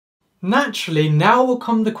Naturally, now will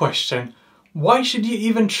come the question, why should you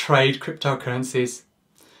even trade cryptocurrencies?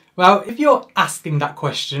 Well, if you're asking that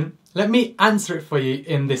question, let me answer it for you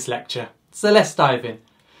in this lecture. So let's dive in.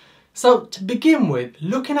 So to begin with,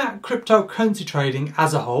 looking at cryptocurrency trading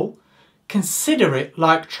as a whole, consider it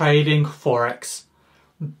like trading Forex.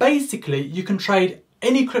 Basically, you can trade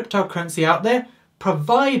any cryptocurrency out there,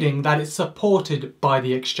 providing that it's supported by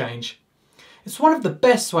the exchange. It's one of the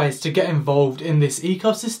best ways to get involved in this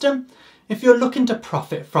ecosystem if you're looking to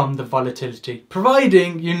profit from the volatility,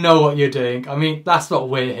 providing you know what you're doing. I mean, that's what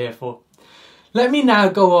we're here for. Let me now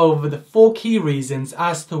go over the 4 key reasons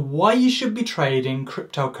as to why you should be trading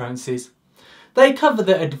cryptocurrencies. They cover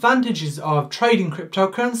the advantages of trading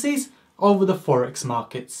cryptocurrencies over the Forex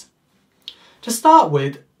markets. To start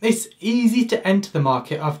with, it's easy to enter the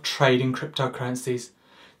market of trading cryptocurrencies.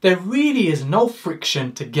 There really is no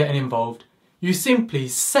friction to getting involved. You simply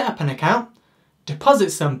set up an account,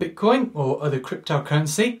 deposit some Bitcoin or other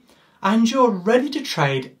cryptocurrency, and you're ready to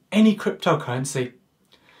trade any cryptocurrency.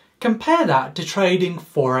 Compare that to trading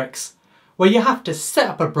Forex, where you have to set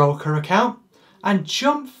up a broker account and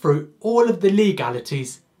jump through all of the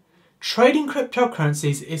legalities. Trading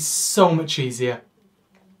cryptocurrencies is so much easier.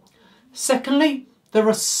 Secondly, there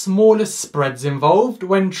are smaller spreads involved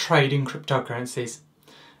when trading cryptocurrencies.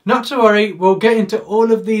 Not to worry, we'll get into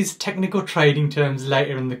all of these technical trading terms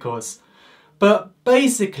later in the course. But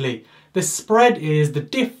basically, the spread is the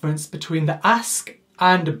difference between the ask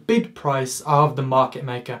and bid price of the market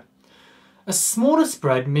maker. A smaller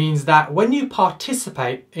spread means that when you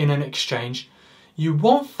participate in an exchange, you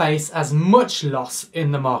won't face as much loss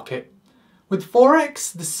in the market. With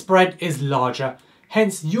Forex, the spread is larger,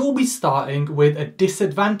 hence you'll be starting with a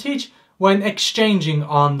disadvantage when exchanging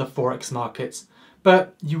on the Forex markets.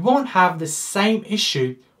 But you won't have the same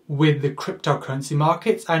issue with the cryptocurrency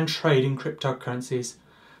markets and trading cryptocurrencies.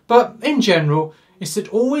 But in general, it's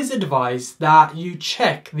always advised that you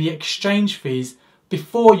check the exchange fees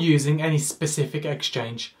before using any specific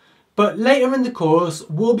exchange. But later in the course,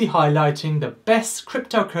 we'll be highlighting the best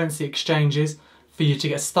cryptocurrency exchanges for you to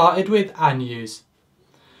get started with and use.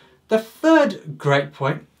 The third great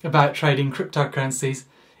point about trading cryptocurrencies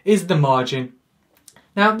is the margin.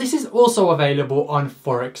 Now, this is also available on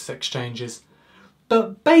Forex exchanges.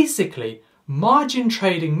 But basically, margin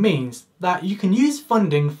trading means that you can use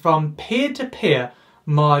funding from peer-to-peer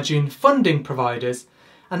margin funding providers,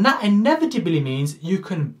 and that inevitably means you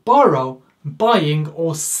can borrow buying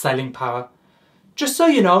or selling power. Just so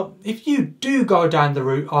you know, if you do go down the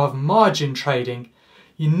route of margin trading,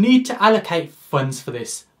 you need to allocate funds for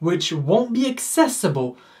this, which won't be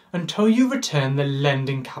accessible until you return the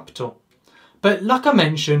lending capital. But like I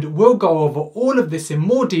mentioned, we'll go over all of this in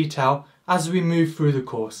more detail as we move through the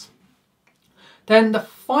course. Then the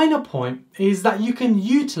final point is that you can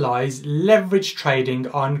utilise leverage trading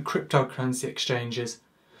on cryptocurrency exchanges.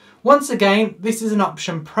 Once again, this is an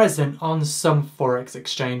option present on some Forex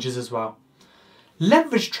exchanges as well.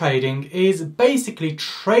 Leverage trading is basically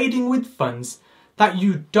trading with funds that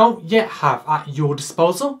you don't yet have at your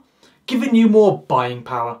disposal, giving you more buying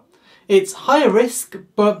power. It's higher risk,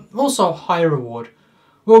 but also higher reward.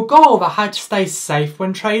 We'll go over how to stay safe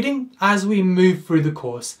when trading as we move through the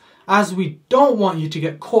course, as we don't want you to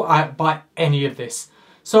get caught out by any of this.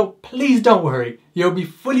 So please don't worry, you'll be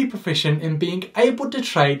fully proficient in being able to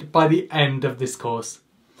trade by the end of this course.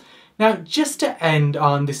 Now, just to end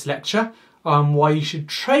on this lecture on why you should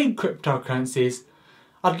trade cryptocurrencies,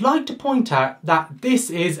 I'd like to point out that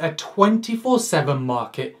this is a 24/7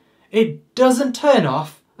 market. It doesn't turn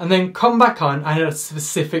off and then come back on at a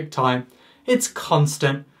specific time. It's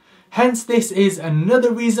constant. Hence, this is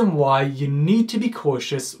another reason why you need to be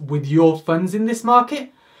cautious with your funds in this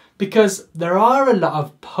market, because there are a lot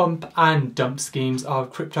of pump and dump schemes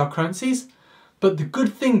of cryptocurrencies. But the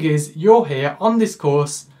good thing is you're here on this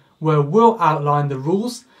course where we'll outline the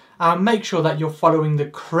rules and make sure that you're following the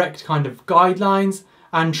correct kind of guidelines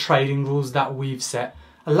and trading rules that we've set,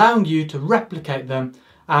 allowing you to replicate them.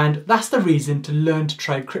 And that's the reason to learn to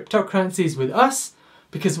trade cryptocurrencies with us,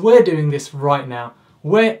 because we're doing this right now.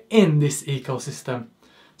 We're in this ecosystem.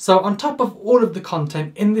 So on top of all of the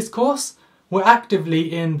content in this course, we're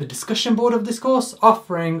actively in the discussion board of this course,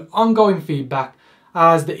 offering ongoing feedback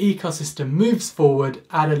as the ecosystem moves forward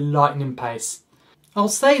at a lightning pace. I'll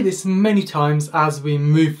say this many times as we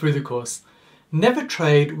move through the course. Never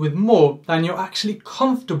trade with more than you're actually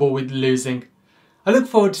comfortable with losing. I look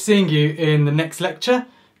forward to seeing you in the next lecture,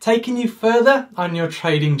 taking you further on your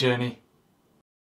trading journey.